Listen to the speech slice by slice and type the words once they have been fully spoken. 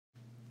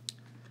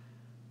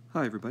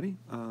Hi everybody.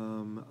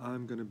 I'm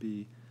going to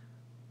be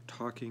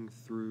talking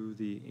through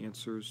the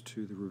answers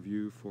to the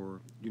review for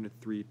Unit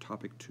 3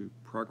 Topic 2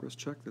 Progress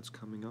Check that's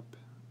coming up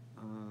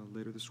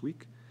later this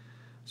week.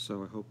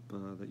 So I hope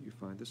that you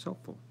find this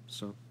helpful.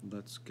 So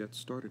let's get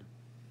started.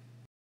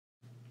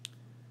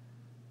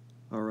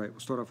 Alright, we'll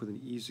start off with an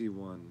easy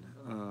one.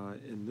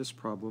 In this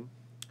problem,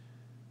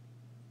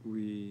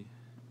 we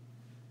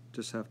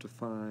just have to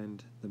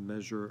find the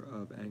measure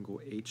of angle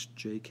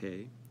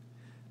HJK.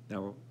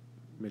 Now,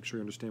 make sure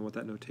you understand what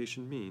that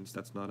notation means.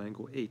 That's not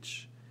angle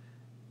H.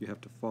 You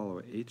have to follow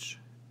it. H,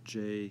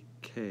 J,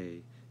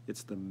 K.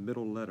 It's the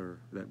middle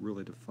letter that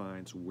really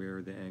defines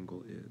where the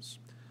angle is.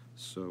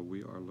 So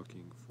we are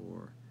looking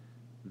for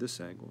this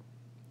angle.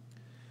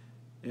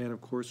 And of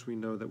course we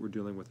know that we're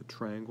dealing with a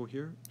triangle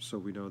here, so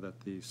we know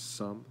that the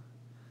sum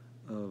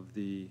of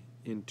the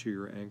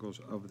interior angles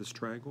of this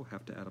triangle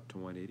have to add up to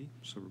 180.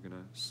 So we're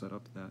going to set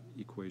up that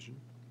equation.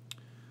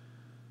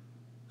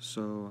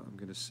 So I'm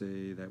going to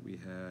say that we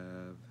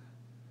have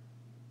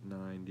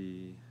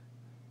 90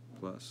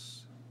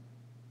 plus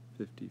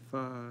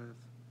 55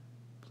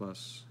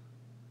 plus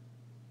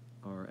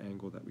our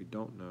angle that we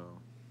don't know,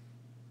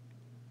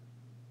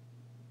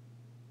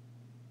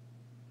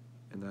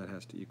 and that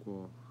has to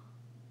equal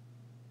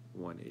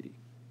 180.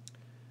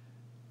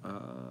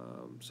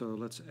 So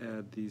let's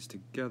add these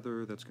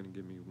together. That's going to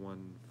give me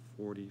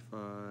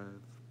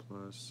 145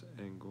 plus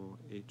angle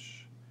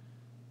HJK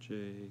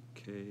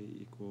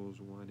equals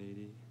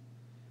 180,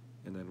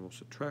 and then we'll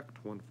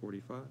subtract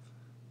 145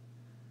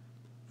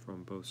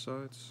 from both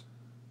sides,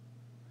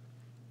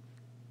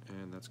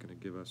 and that's going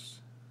to give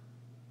us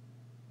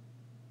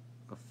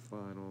a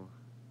final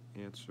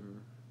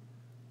answer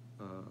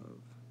of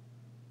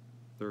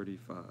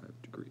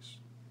 35 degrees.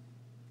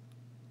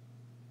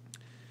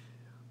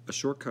 A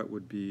shortcut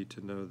would be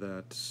to know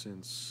that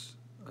since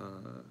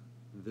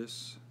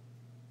this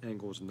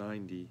angle is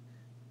 90,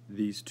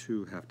 these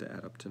two have to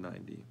add up to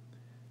 90,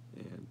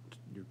 and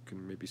you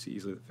can maybe see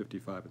easily that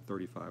 55 and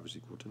 35 is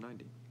equal to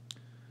 90.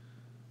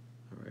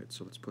 Alright,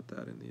 so let's put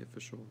that in the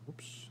official.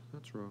 Whoops,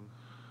 that's wrong.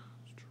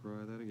 Let's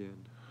try that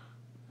again.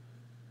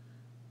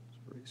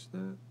 Let's erase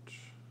that.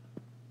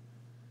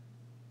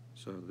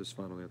 So this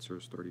final answer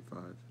is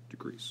 35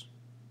 degrees.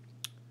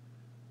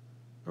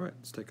 Alright,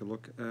 let's take a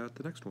look at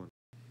the next one.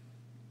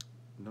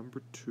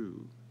 Number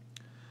 2.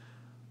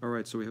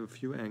 Alright, so we have a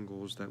few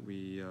angles that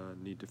we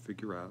need to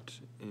figure out,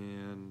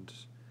 and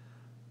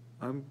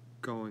I'm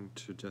going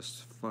to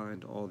just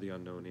find all the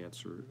unknown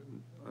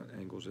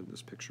angles in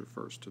this picture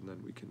first, and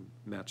then we can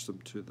match them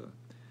to the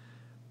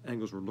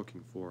angles we're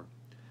looking for.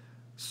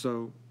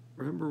 So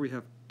remember, we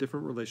have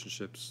different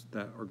relationships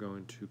that are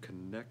going to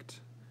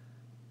connect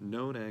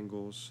known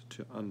angles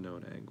to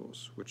unknown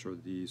angles, which are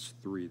these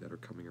three that are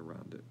coming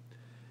around it.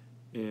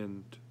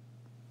 And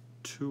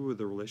two of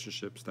the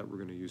relationships that we're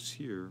going to use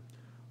here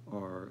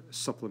are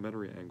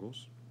supplementary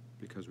angles,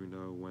 because we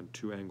know when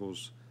two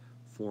angles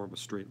form a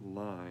straight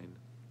line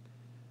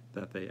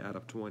that they add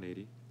up to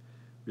 180.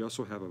 We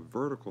also have a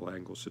vertical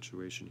angle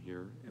situation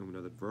here, and we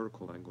know that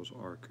vertical angles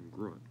are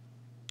congruent.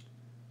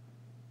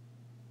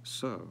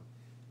 So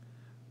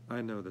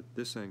I know that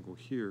this angle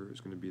here is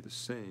going to be the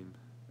same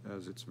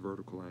as its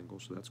vertical angle,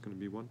 so that's going to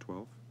be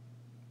 112.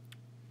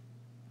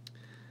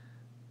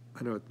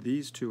 I know that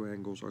these two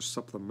angles are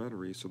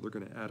supplementary, so they're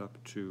going to add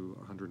up to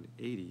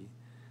 180.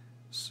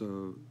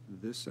 So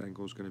this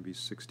angle is going to be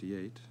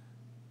 68,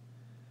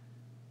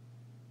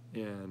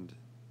 and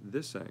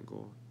this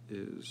angle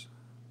is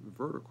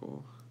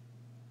vertical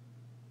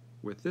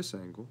with this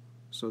angle,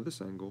 so this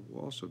angle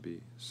will also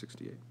be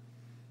 68.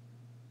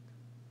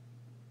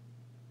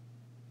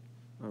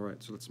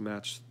 Alright, so let's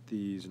match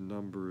these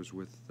numbers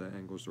with the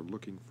angles they're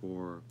looking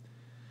for.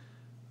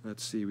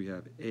 Let's see, we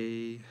have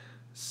A,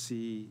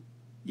 C,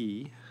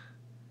 E.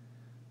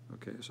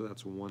 Okay, so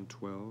that's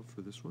 112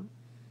 for this one.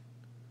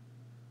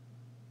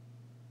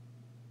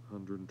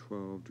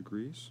 112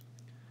 degrees.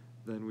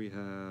 Then we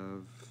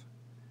have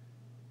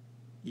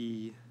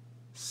E,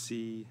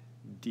 C,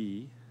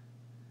 D.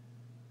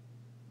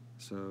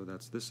 So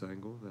that's this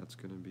angle. That's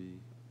going to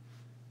be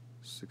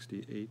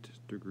 68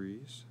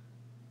 degrees.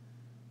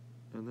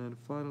 And then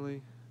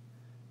finally,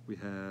 we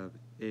have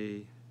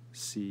A,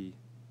 C,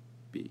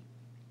 B.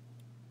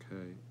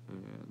 Okay,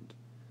 and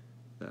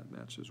that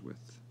matches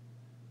with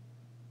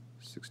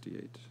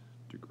 68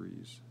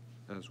 degrees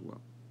as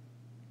well.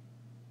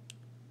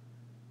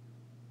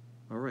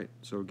 Alright,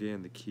 so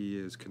again, the key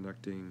is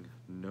connecting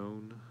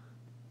known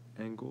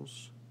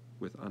angles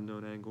with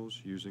unknown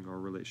angles using our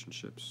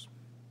relationships.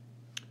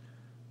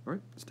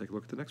 Alright, let's take a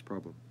look at the next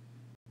problem.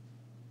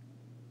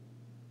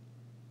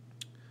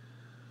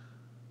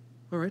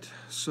 Alright,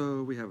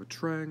 so we have a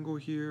triangle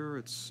here,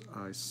 it's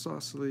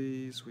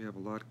isosceles, we have a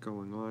lot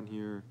going on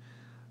here.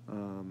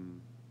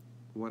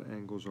 What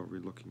angles are we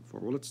looking for?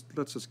 Well, let's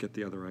just get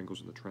the other angles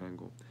in the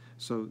triangle.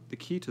 So the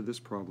key to this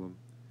problem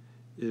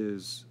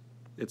is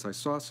it's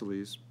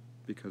isosceles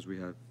because we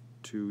have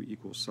two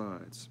equal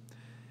sides.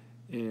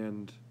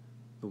 And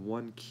the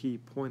one key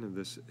point of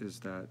this is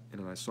that in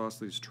an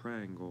isosceles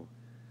triangle,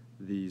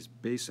 these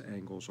base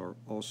angles are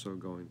also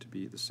going to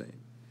be the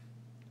same.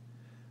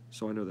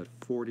 So I know that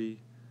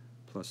 40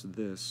 plus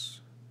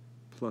this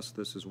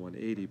is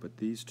 180, but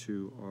these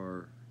two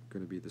are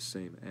going to be the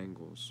same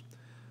angles.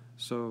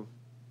 So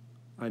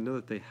I know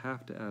that they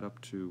have to add up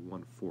to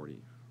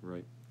 140,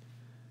 right?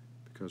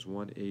 Because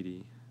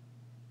 180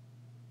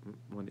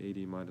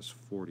 minus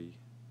 40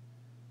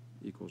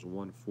 equals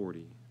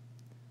 140.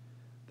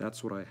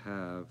 That's what I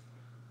have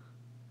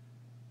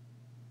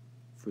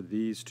for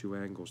these two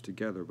angles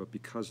together, but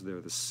because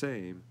they're the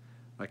same,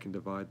 I can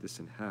divide this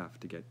in half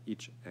to get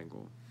each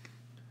angle.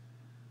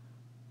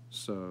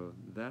 So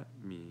that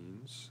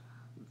means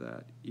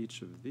that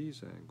each of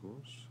these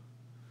angles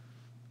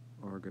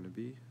are going to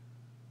be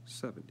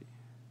 70.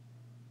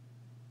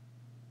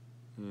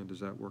 And does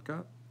that work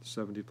out?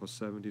 70 plus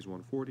 70 is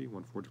 140,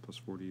 140 plus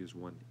 40 is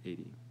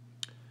 180.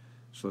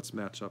 So let's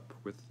match up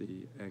with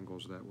the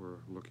angles that we're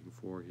looking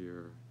for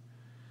here.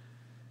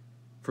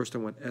 First I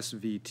want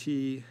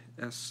SVT,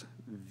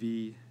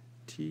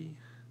 SVT.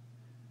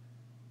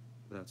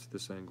 That's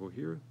this angle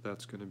here.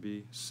 That's going to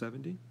be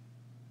 70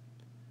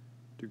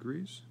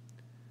 degrees.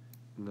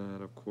 And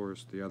then, of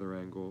course, the other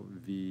angle,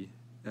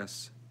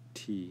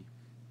 VST,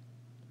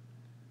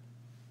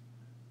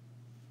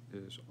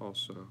 is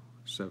also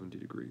 70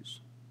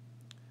 degrees.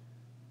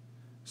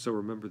 So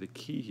remember, the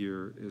key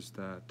here is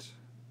that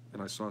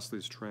an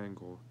isosceles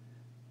triangle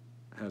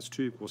has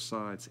two equal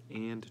sides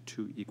and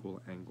two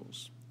equal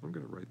angles. I'm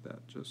going to write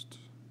that just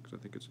because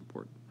I think it's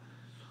important.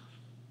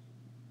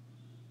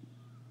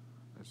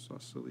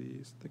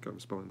 Isosceles, I think I'm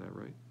spelling that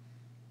right.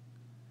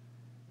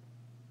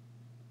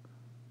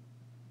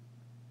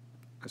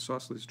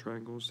 Isosceles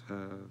triangles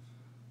have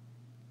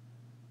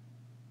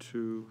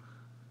two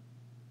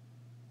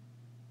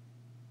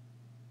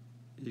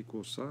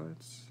equal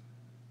sides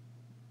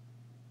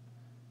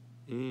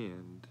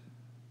and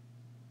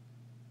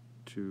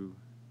two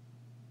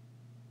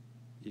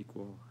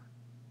equal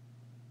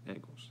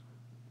angles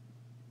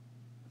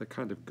that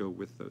kind of go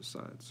with those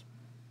sides.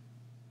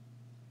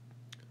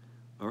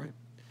 All right,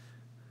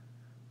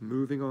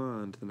 moving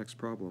on to the next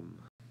problem.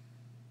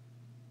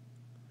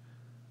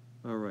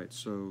 All right,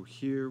 so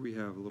here we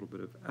have a little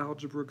bit of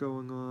algebra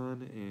going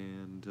on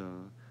and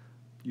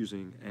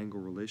using angle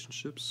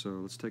relationships. So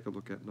let's take a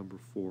look at number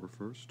 4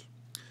 first.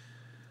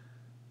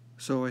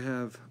 So I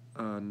have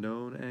a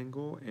known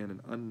angle and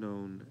an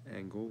unknown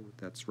angle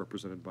that's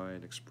represented by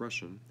an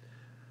expression,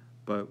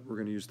 but we're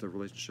going to use the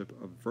relationship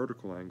of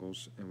vertical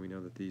angles, and we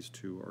know that these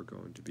two are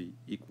going to be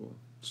equal.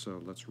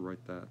 So let's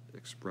write that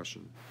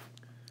expression.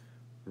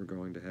 We're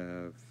going to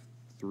have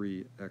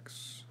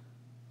 3x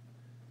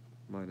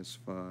minus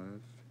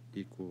 5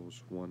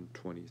 equals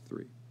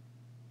 123.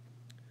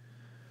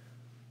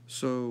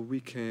 So we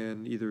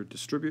can either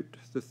distribute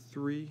the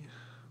 3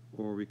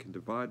 or we can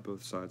divide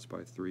both sides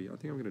by 3. I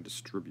think I'm going to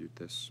distribute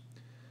this.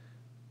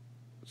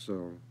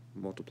 So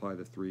multiply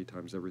the 3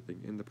 times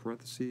everything in the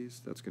parentheses.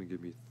 That's going to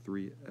give me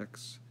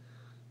 3x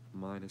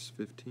minus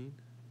 15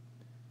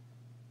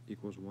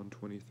 equals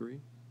 123.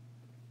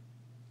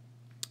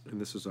 And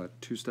this is a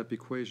two-step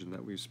equation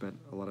that we've spent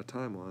a lot of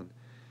time on.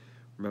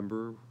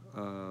 Remember,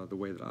 the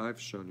way that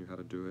I've shown you how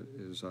to do it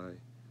is I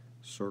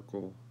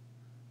circle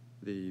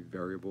the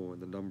variable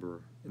and the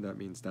number, and that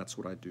means that's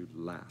what I do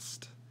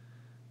last.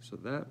 So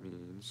that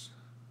means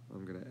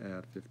I'm going to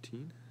add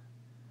 15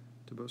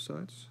 to both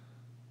sides.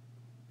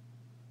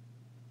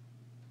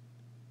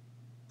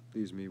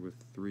 Leaves me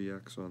with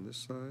 3x on this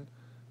side.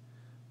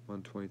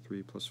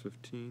 123 plus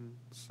 15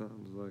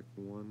 sounds like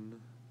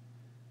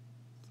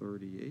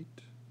 138.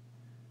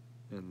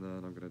 And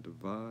then I'm going to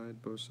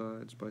divide both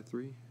sides by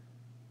 3.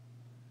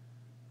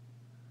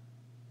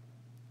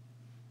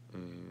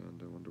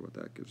 And I wonder what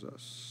that gives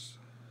us.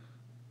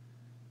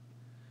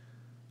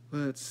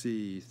 Let's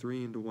see,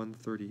 3 into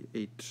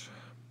 138.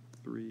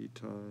 3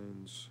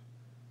 times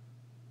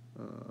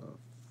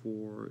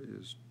 4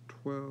 is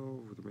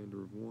 12 with a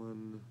remainder of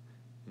 1.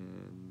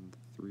 And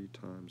 3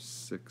 times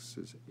 6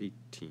 is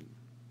 18.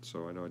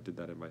 So I know I did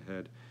that in my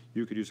head.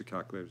 You could use a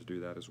calculator to do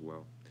that as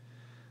well.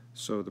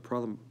 So the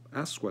problem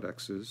asks what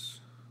x is.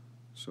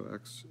 So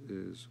x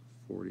is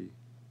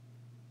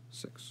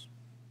 46.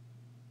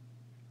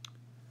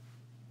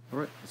 All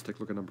right, let's take a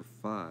look at number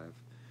 5.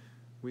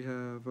 We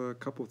have a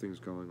couple of things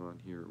going on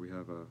here. We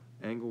have an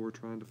angle we're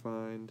trying to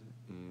find,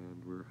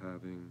 and we're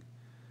having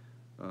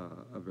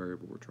a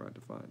variable we're trying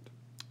to find.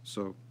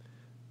 So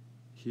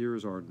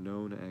here's our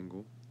known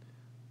angle.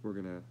 We're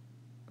going to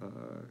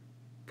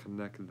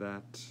connect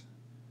that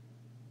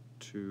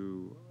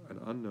to an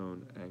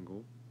unknown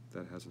angle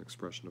that has an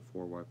expression of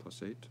 4y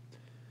plus 8.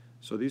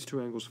 So these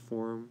two angles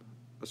form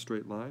a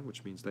straight line,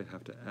 which means they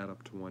have to add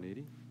up to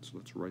 180. So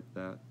let's write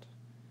that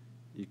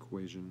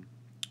equation.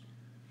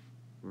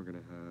 We're going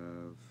to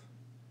have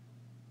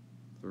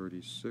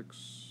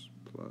 36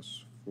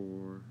 plus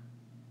 4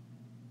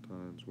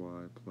 times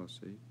y plus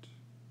 8.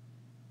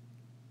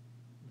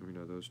 And we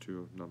know those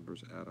two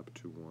numbers add up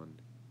to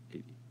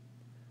 180.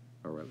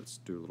 All right, let's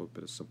do a little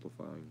bit of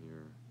simplifying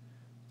here.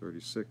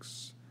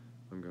 36,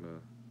 I'm going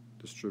to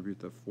distribute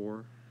the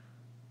 4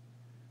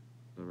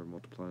 and we're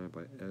multiplying it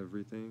by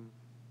everything.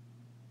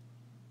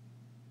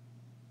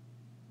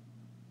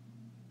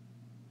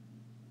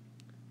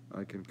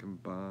 I can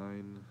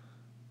combine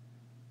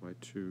my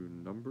two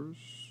numbers,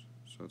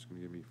 so it's going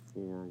to give me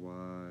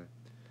 4y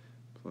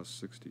plus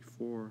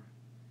 64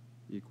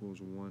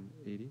 equals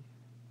 180.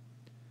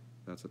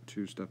 That's a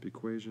two-step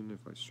equation.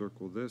 If I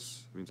circle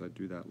this, it means I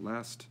do that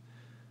last,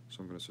 so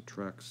I'm going to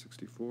subtract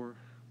 64.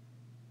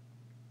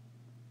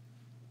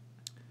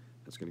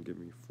 That's going to give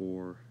me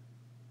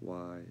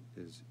 4y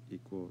is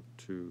equal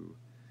to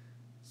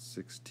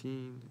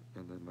 16,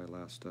 and then my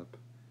last step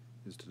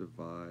is to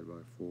divide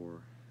by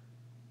 4,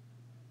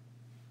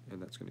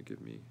 and that's going to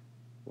give me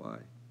y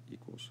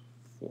equals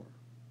 4.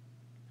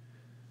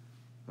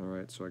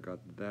 Alright, so I got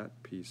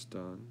that piece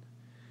done.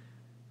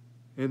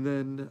 And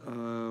then,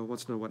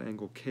 once I know what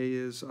angle K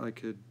is, I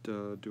could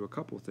do a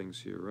couple of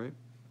things here, right?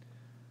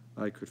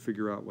 I could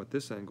figure out what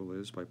this angle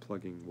is by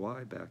plugging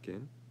y back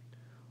in,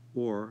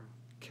 or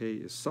K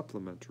is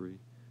supplementary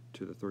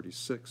to the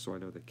 36, so I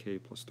know that K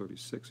plus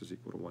 36 is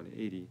equal to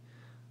 180.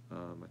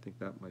 I think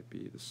that might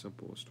be the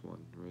simplest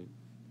one, right?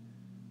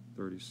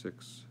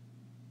 36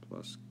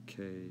 plus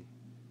K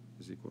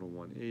is equal to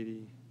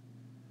 180.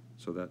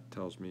 So that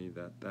tells me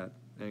that that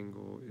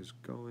angle is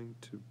going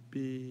to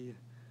be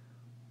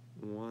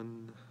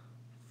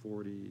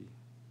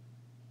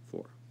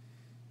 144.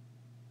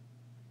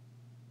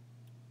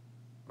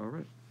 All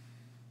right.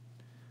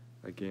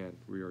 Again,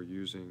 we are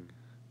using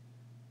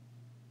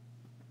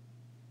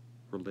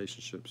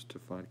relationships to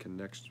find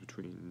connections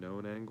between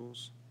known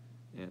angles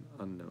and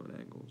unknown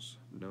angles.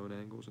 Known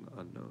angles and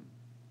unknown.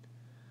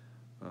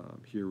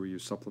 Here we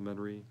use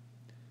supplementary.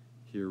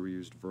 Here we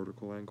used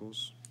vertical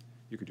angles.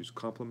 You could use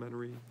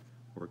complementary,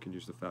 or you can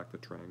use the fact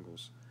that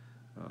triangles,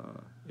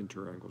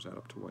 interior angles add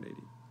up to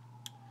 180.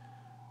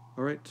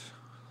 All right,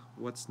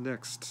 what's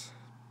next?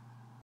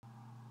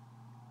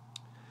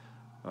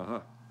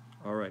 All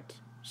right,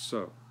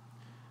 so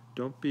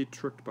don't be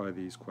tricked by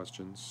these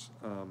questions.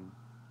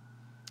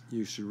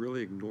 You should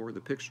really ignore the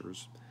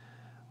pictures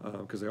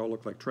because they all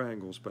look like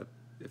triangles, but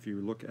if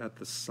you look at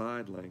the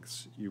side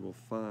lengths, you will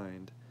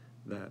find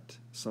that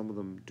some of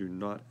them do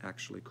not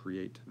actually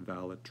create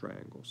valid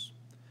triangles.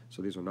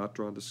 So these are not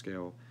drawn to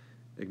scale.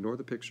 Ignore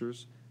the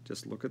pictures,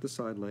 just look at the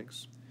side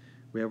lengths.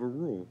 We have a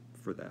rule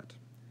for that.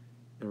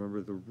 And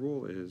remember, the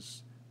rule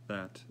is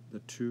that the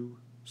two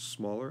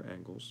smaller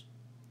angles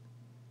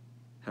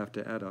have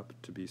to add up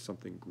to be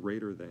something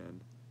greater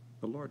than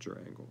the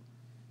larger angle.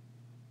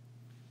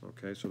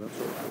 Okay, so that's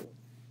our rule.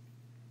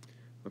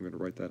 I'm going to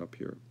write that up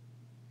here.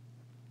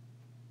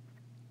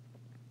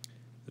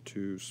 The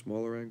two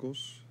smaller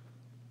angles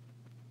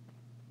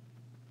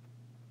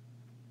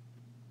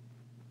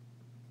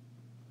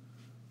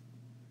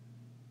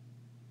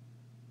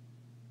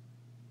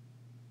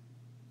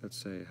let's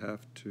say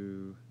have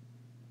to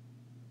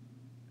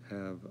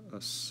have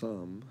a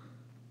sum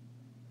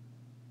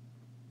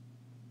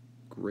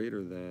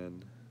greater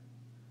than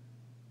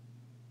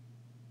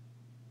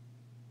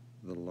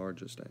the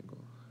largest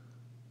angle.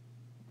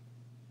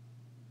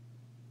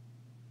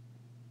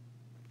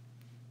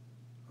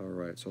 All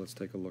right, so let's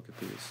take a look at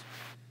these.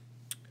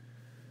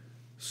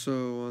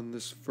 So on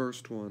this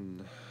first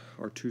one,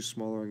 our two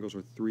smaller angles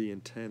are 3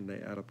 and 10. They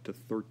add up to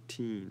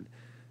 13.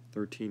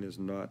 13 is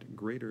not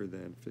greater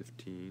than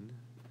 15,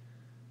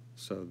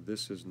 so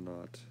this is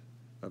not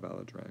a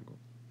valid triangle.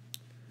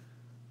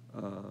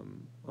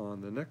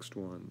 On the next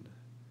one,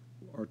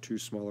 our two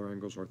smaller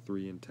angles are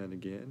 3 and 10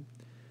 again,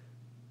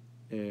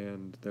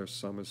 and their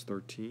sum is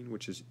 13,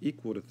 which is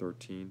equal to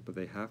 13, but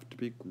they have to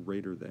be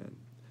greater than.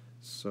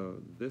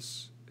 So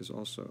this is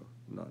also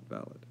not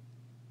valid.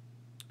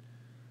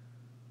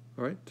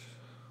 All right,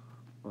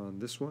 on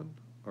this one,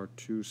 our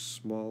two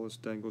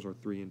smallest angles are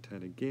 3 and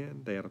 10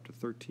 again. They add up to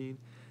 13.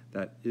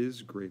 That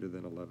is greater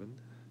than 11,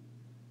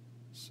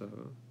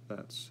 so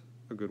that's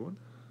a good one.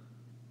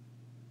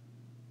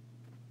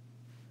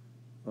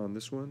 On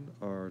this one,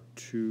 our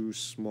two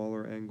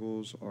smaller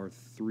angles are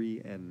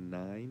 3 and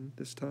 9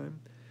 this time.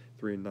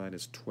 3 and 9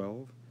 is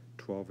 12.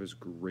 12 is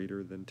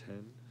greater than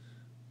 10.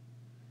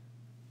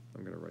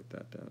 I'm going to write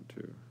that down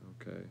too.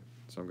 Okay,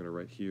 so I'm going to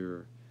write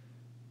here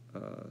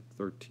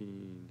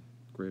 13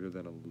 greater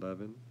than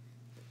 11.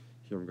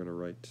 Here I'm going to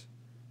write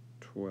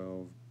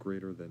 12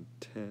 greater than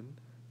 10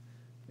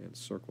 and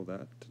circle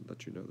that to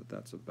let you know that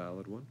that's a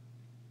valid one.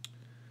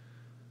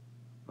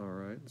 All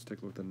right, let's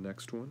take a look at the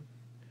next one.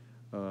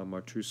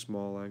 Our two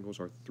small angles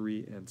are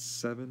 3 and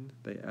 7.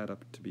 They add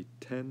up to be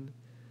 10.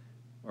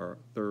 Our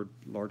third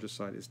largest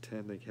side is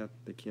 10.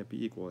 They can't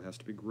be equal. It has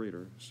to be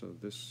greater. So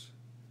this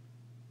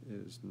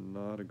is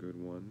not a good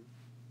one.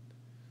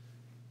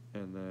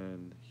 And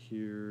then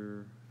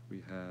here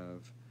we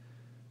have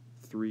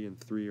 3 and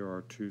 3 are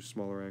our two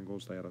smaller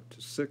angles. They add up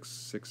to 6.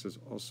 6 is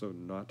also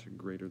not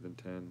greater than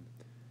 10.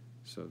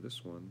 So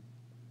this one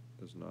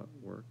does not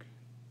work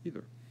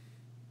either.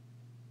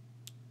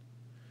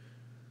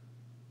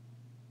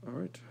 All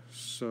right,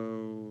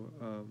 so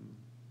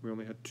we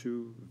only had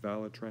two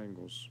valid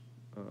triangles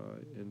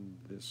in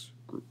this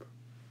group.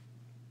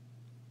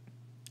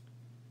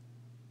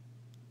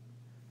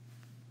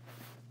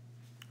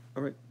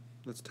 All right,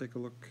 let's take a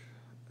look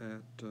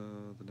at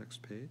the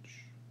next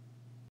page.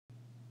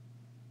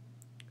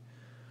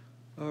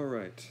 All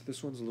right,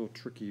 this one's a little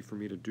tricky for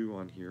me to do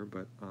on here,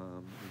 but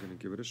I'm going to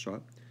give it a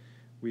shot.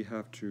 We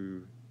have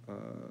to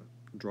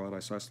draw an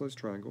isosceles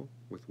triangle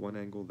with one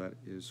angle that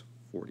is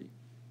 40.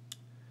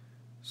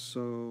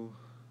 So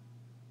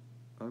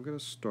I'm going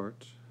to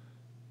start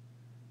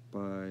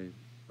by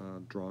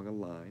drawing a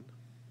line.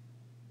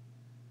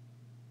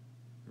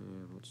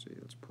 And let's see,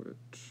 let's put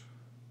it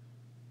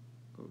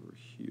over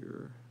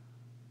here.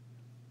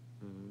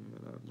 And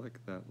I'd like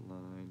that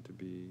line to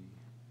be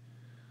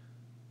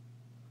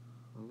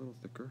a little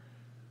thicker.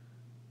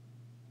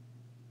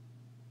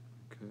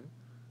 Okay.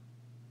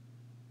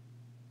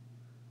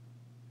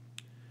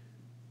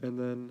 And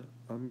then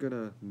I'm going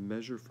to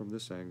measure from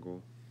this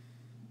angle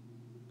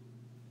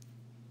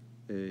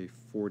a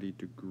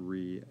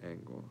 40-degree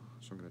angle.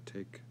 So I'm going to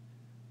take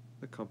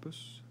the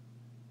compass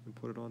and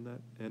put it on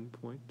that end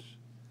point.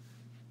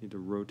 Need to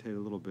rotate a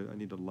little bit. I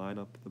need to line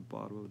up the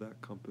bottom of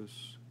that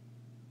compass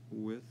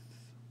with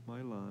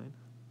my line.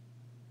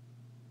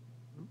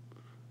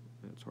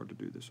 It's hard to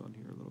do this on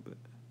here a little bit.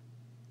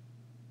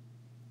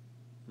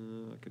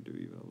 I can do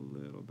even a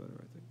little better,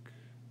 I think.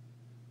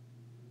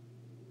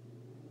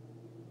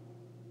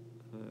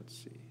 Let's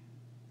see.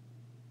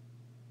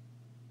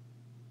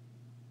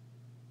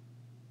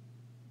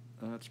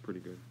 That's pretty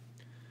good.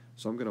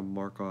 So I'm going to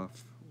mark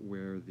off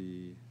where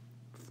the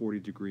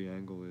 40-degree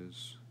angle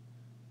is.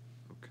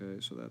 Okay,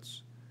 so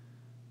that's,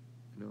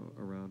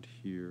 around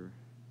here.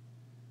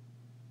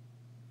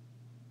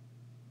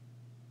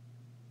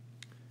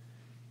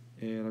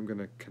 And I'm going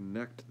to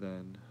connect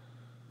then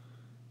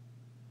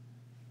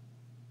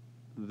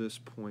this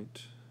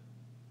point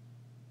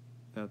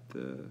at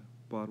the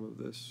bottom of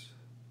this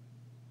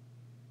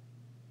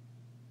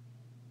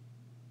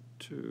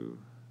to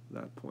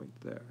that point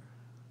there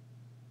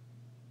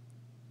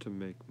to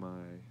make my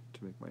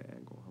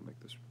angle. I'll make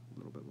this a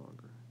little bit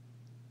longer.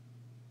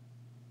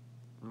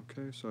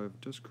 Okay, so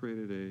I've just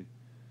created a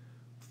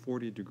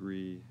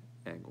 40-degree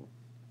angle.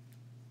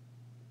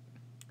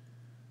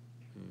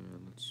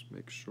 And let's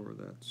make sure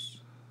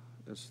that's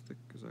as thick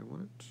as I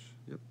want it.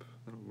 Yep,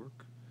 that'll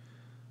work.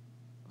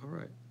 All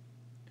right.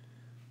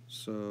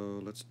 So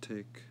let's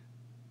take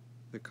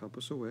the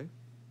compass away.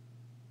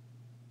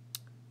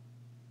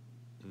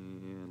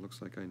 And it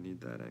looks like I need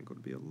that angle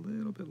to be a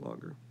little bit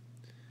longer.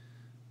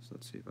 So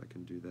let's see if I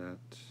can do that.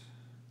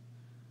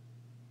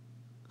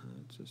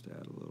 Let's just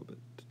add a little bit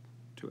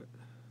to it.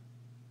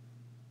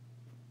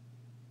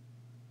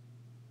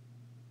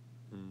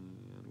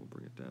 And we'll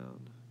bring it down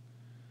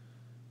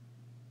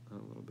a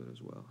little bit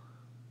as well.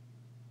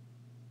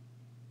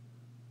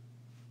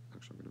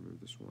 Actually, I'm going to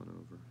move this one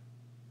over.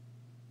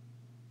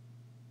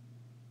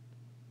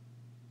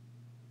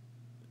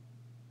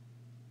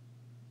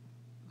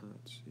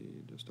 Let's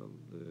see, just a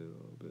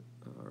little bit.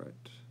 All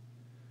right.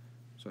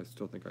 So I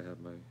still think I have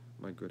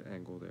my good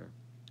angle there.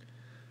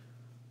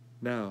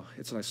 Now,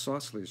 it's an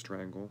isosceles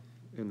triangle,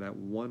 and that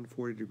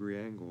 140-degree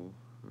angle,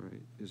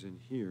 right, is in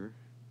here.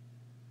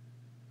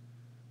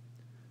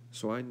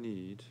 So I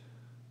need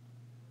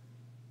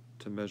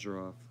to measure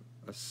off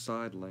a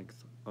side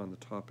length on the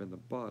top and the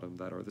bottom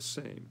that are the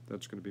same.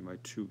 That's going to be my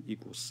two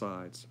equal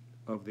sides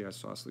of the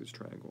isosceles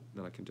triangle.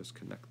 Then I can just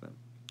connect them.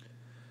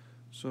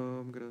 So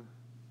I'm going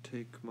to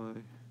take my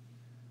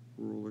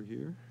ruler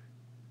here,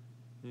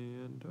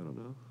 and I don't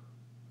know.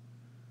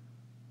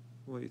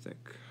 What do you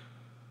think?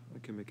 I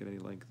can make it any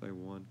length I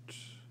want.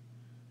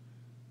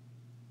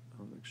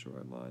 I'll make sure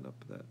I line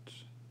up the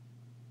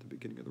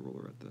beginning of the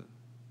ruler at the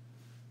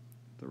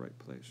right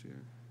place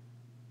here.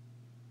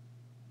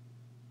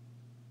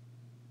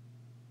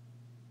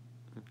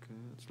 Okay,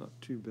 that's not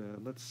too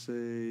bad. Let's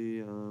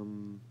say,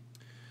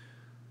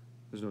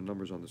 there's no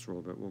numbers on this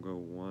ruler, but we'll go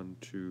 1,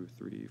 2,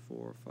 3,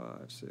 4,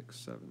 5, 6,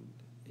 7,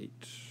 8.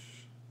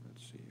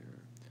 Let's see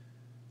here.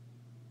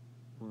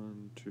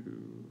 1,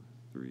 2,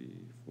 3,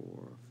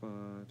 4, 5,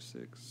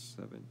 6,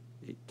 7,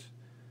 8.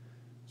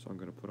 So I'm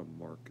going to put a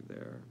mark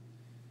there.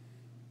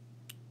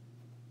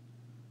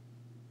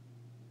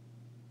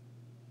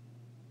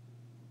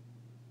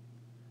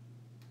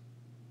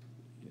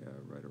 Yeah,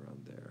 right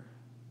around there.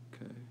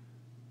 Okay.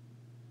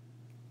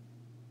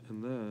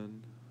 And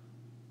then,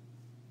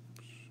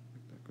 oops,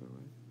 make that go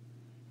away.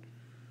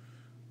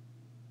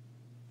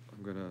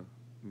 I'm going to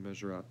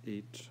measure out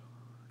 8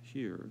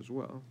 here as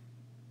well.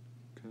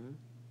 Okay.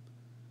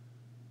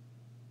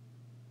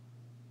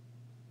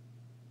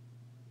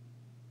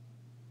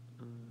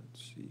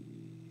 Let's see.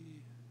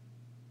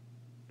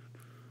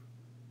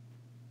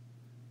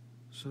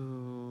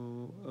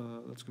 So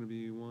that's going to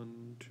be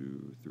 1,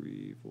 2,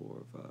 3,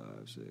 4, 5,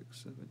 6,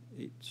 7,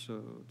 8. So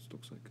it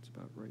looks like it's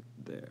about right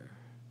there.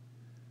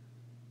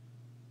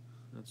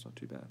 That's not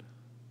too bad.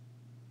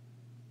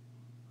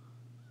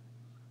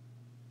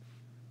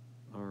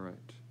 All right.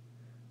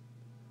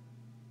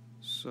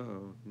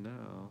 So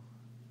now,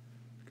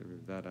 I'm going to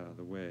move that out of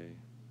the way.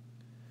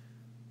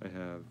 I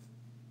have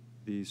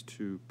these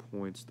 2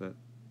 points that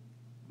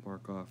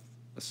mark off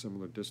a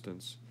similar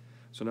distance.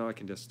 So now I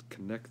can just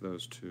connect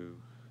those two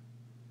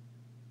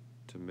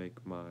to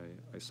make my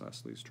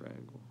isosceles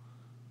triangle.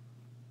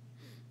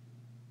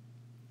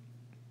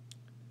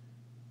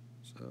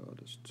 So I'll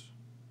just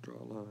draw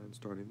a line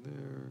starting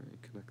there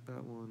and connect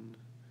that one,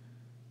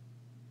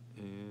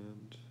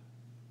 and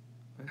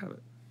I have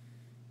it.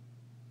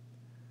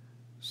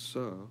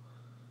 So,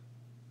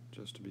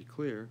 just to be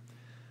clear,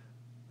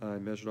 I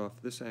measured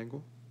off this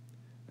angle.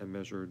 I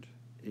measured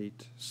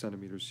 8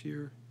 centimeters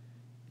here,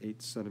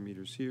 8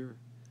 centimeters here,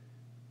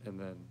 and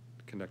then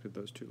connected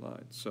those two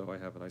lines. So I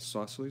have an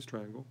isosceles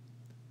triangle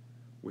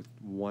with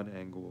one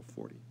angle of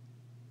 40.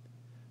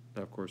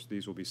 Now, of course,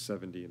 these will be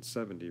 70 and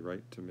 70,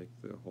 right, to make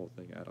the whole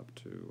thing add up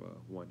to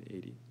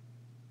 180.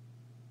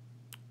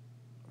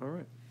 All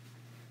right.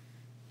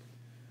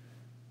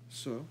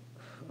 So,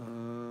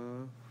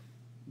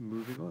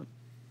 moving on.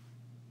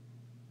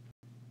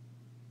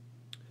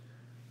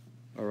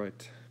 All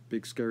right,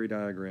 big scary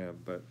diagram,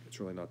 but it's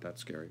really not that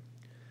scary.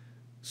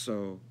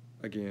 So,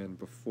 again,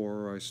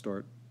 before I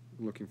start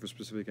looking for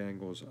specific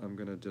angles, I'm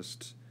going to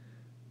just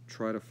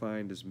try to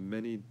find as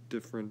many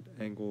different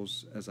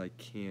angles as I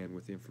can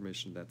with the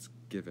information that's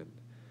given.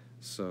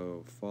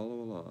 So, follow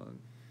along.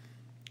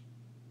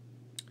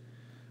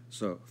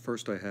 So,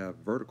 first I have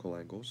vertical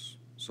angles,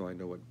 so I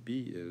know what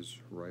B is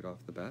right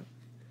off the bat.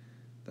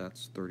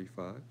 That's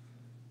 35.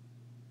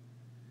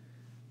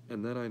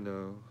 And then I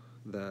know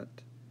that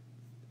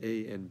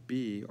A and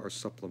B are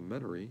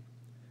supplementary,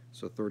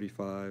 so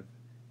 35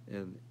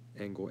 and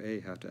angle A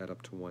have to add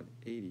up to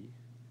 180.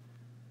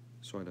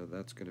 So I know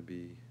that's going to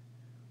be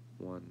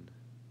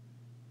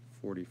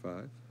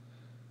 145.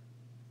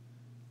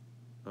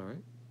 All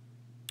right.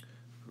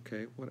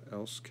 Okay, what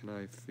else can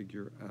I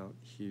figure out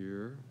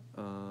here?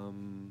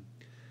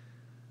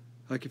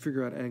 I can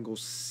figure out angle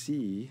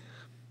C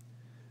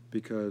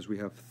because we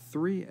have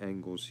 3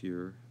 angles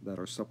here that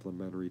are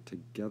supplementary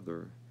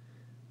together.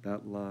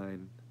 That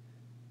line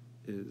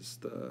is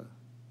the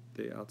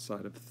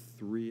outside of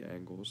 3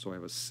 angles, so I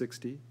have a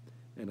 60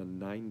 and a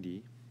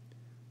 90.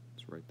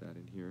 Let's write that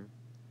in here.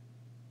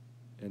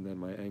 And then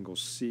my angle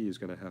C is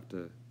going to have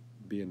to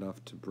be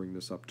enough to bring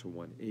this up to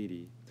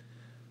 180.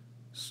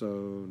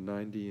 So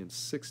 90 and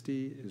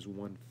 60 is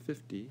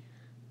 150.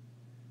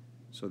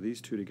 So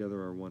these two together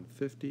are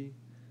 150.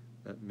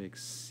 That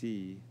makes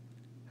C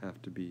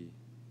have to be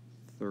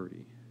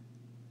 30.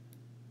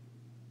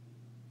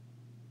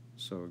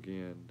 So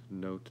again,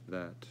 note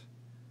that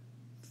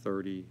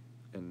 30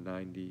 and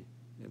 90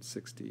 and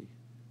 60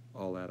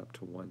 all add up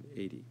to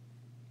 180.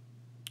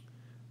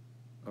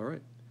 All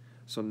right,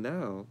 so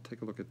now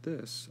take a look at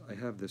this. I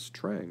have this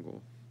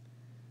triangle,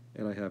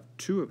 and I have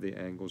 2 of the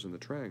angles in the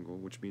triangle,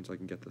 which means I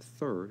can get the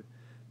third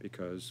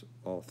because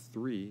all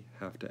 3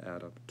 have to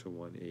add up to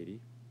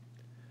 180.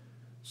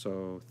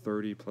 So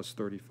 30 plus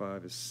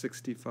 35 is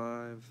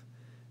 65,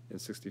 and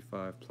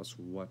 65 plus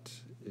what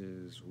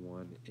is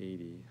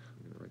 180?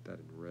 I'm going to write that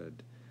in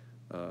red.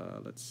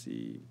 Let's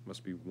see,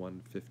 must be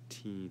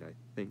 115, I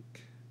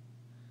think.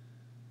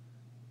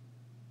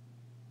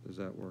 Does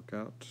that work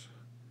out?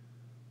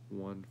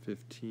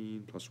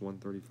 115 plus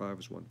 135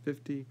 is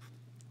 150.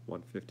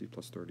 150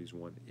 plus 30 is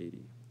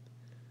 180.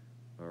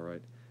 All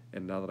right,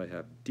 and now that I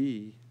have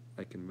D,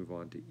 I can move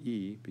on to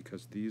E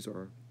because these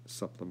are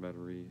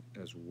supplementary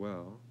as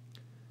well.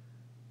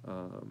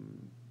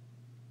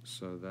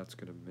 So that's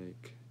going to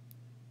make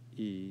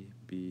E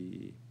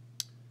be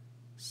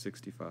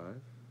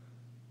 65.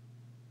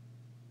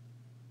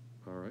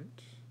 All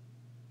right,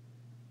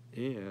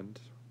 and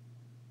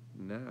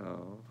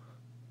now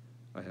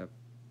I have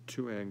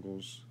 2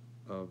 angles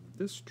of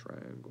this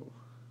triangle,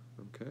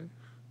 okay?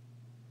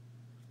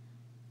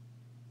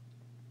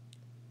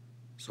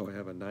 So I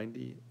have a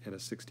 90 and a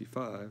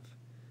 65.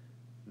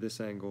 This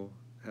angle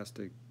has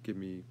to give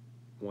me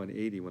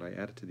 180 when I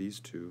add it to these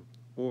 2,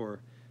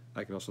 or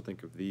I can also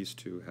think of these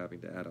 2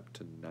 having to add up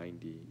to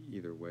 90.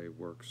 Either way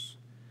works.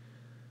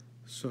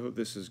 So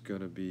this is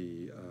going to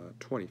be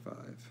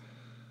 25.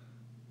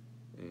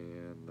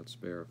 And let's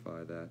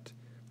verify that.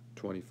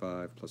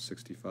 25 plus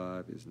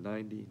 65 is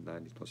 90.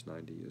 90 plus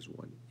 90 is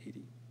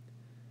 180.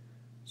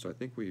 So I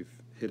think we've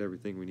hit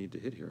everything we need to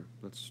hit here.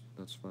 Let's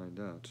find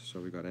out. So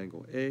we got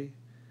angle A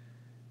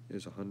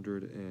is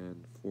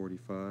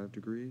 145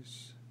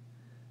 degrees.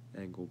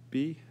 Angle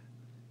B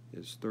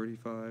is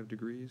 35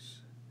 degrees.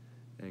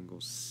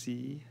 Angle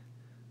C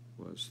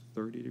was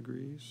 30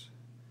 degrees.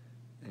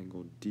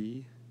 Angle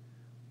D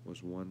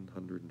was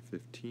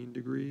 115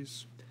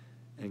 degrees.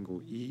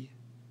 Angle E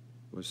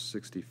was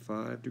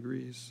 65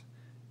 degrees.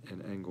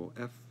 And angle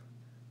F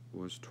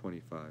was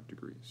 25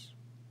 degrees.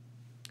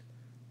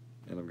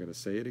 And I'm going to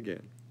say it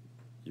again.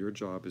 Your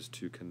job is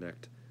to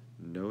connect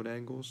known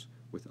angles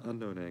with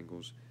unknown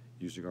angles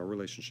using our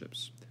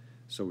relationships.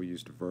 So we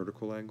used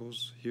vertical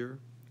angles here.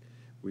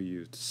 We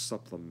used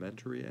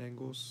supplementary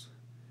angles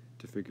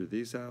to figure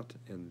these out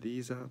and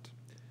these out.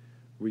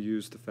 We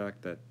used the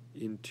fact that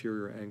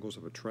interior angles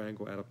of a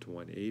triangle add up to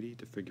 180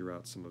 to figure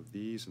out some of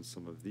these and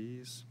some of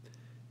these.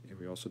 And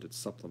we also did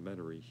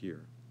supplementary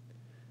here.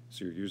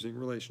 So you're using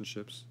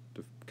relationships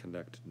to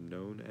connect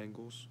known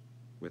angles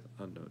with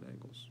unknown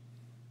angles.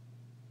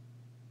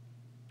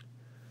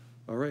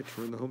 All right,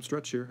 we're in the home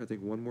stretch here. I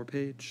think one more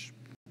page.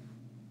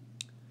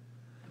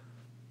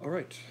 All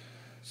right,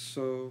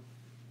 so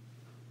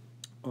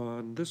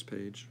on this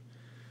page,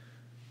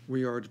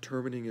 we are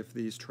determining if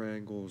these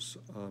triangles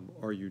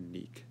are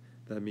unique.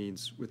 That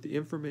means with the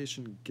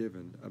information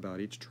given about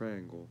each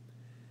triangle,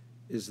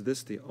 is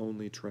this the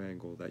only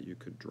triangle that you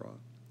could draw?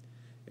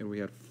 And we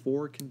had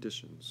 4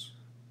 conditions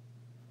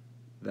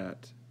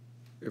that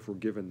if we're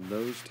given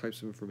those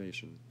types of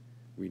information,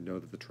 we know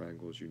that the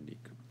triangle is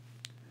unique.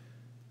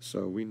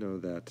 So we know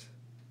that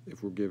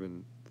if we're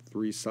given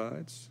 3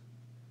 sides,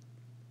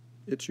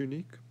 it's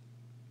unique.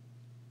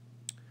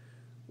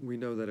 We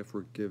know that if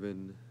we're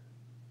given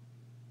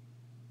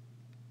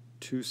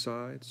 2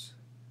 sides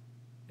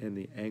and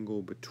the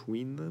angle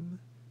between them,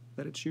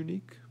 that it's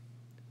unique.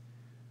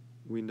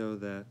 We know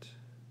that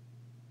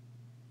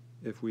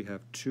if we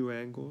have 2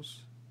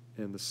 angles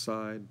and the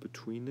side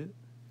between it,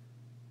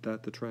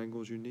 that the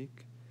triangle is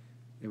unique.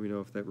 And we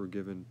know if that we're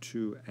given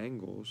 2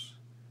 angles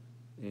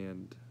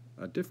and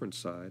a different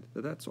side,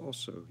 that's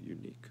also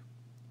unique.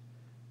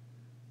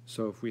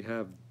 So if we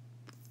have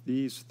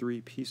these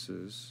three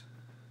pieces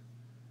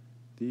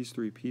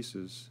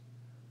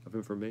of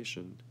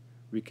information,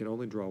 we can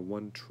only draw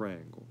one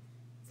triangle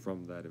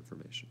from that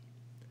information.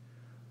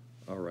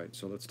 All right,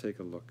 so let's take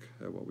a look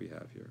at what we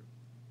have here.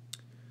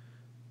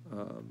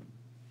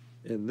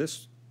 In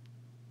this,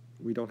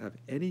 we don't have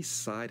any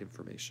side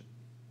information.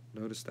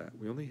 Notice that.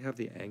 We only have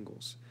the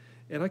angles.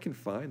 And I can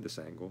find this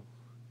angle,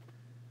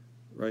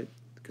 right?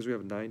 Because we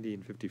have 90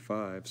 and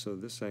 55, so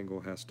this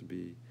angle has to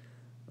be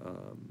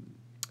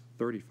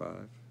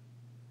 35,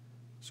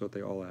 so that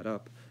they all add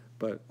up.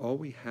 But all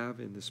we have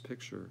in this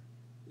picture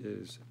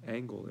is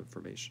angle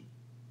information.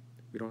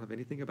 We don't have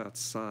anything about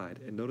side.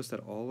 And notice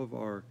that all of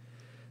our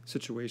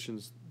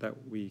situations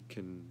that we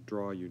can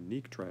draw a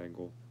unique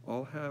triangle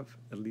all have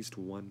at least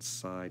one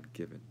side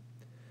given.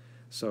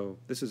 So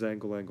this is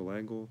angle, angle,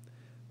 angle.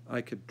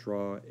 I could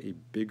draw a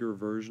bigger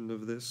version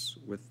of this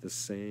with the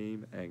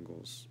same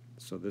angles.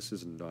 So this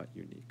is not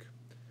unique.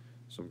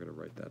 So I'm going to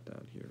write that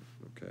down here,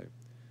 okay?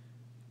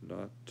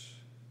 Not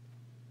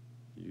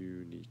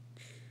unique.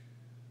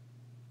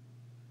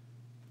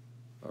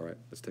 All right,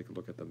 let's take a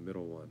look at the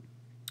middle one.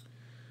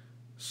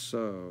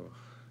 So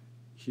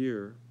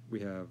here we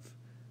have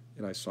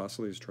an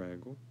isosceles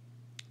triangle.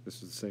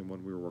 This is the same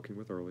one we were working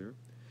with earlier.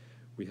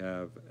 We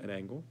have an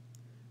angle,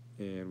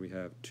 and we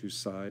have 2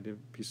 side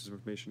pieces of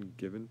information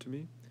given to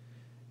me,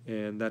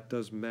 and that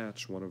does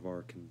match one of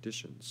our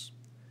conditions.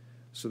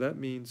 So that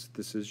means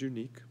this is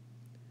unique.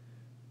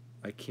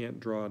 I can't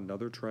draw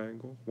another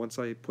triangle. Once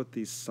I put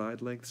these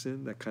side lengths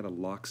in, that kind of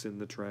locks in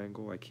the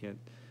triangle. I can't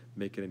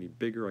make it any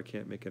bigger. I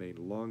can't make it any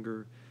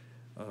longer.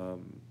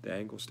 The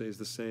angle stays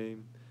the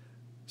same.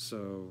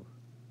 So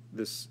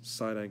this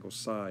side angle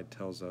side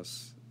tells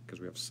us,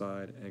 because we have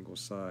side angle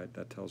side,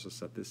 that tells us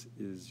that this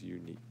is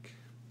unique.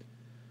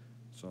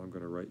 So I'm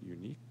going to write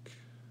unique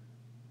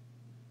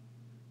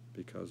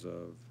because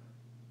of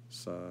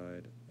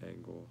side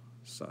angle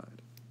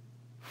side.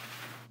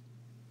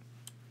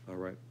 All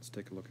right, let's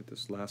take a look at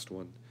this last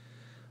one.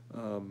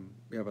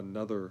 We have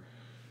another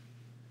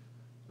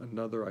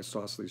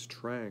isosceles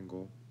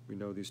triangle. We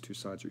know these 2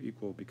 sides are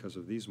equal because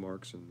of these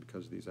marks and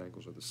because these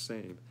angles are the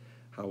same.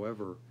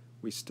 However,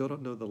 we still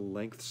don't know the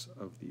lengths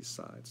of these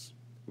sides.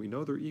 We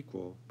know they're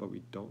equal, but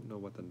we don't know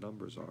what the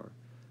numbers are.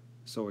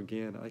 So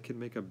again, I can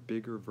make a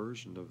bigger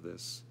version of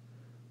this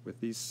with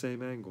these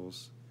same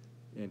angles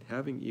and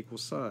having equal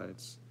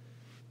sides,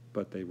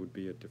 but they would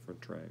be a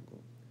different triangle.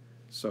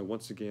 So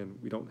once again,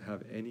 we don't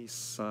have any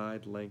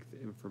side length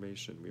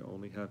information. We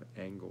only have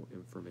angle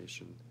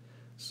information.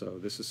 So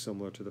this is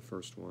similar to the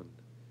first one.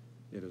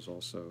 It is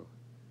also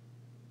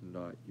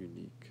not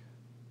unique.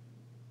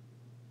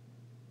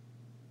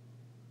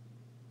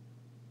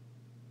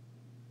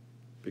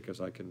 Because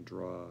I can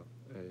draw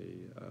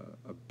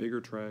a bigger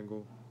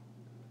triangle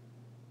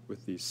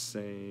with these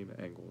same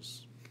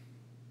angles.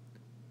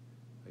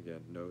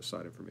 Again, no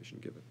side information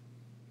given.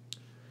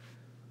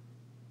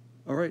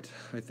 All right,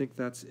 I think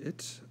that's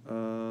it.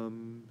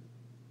 You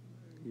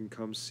can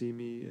come see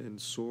me in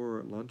SOAR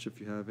at lunch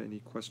if you have any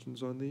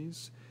questions on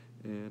these,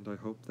 and I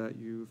hope that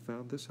you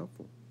found this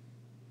helpful.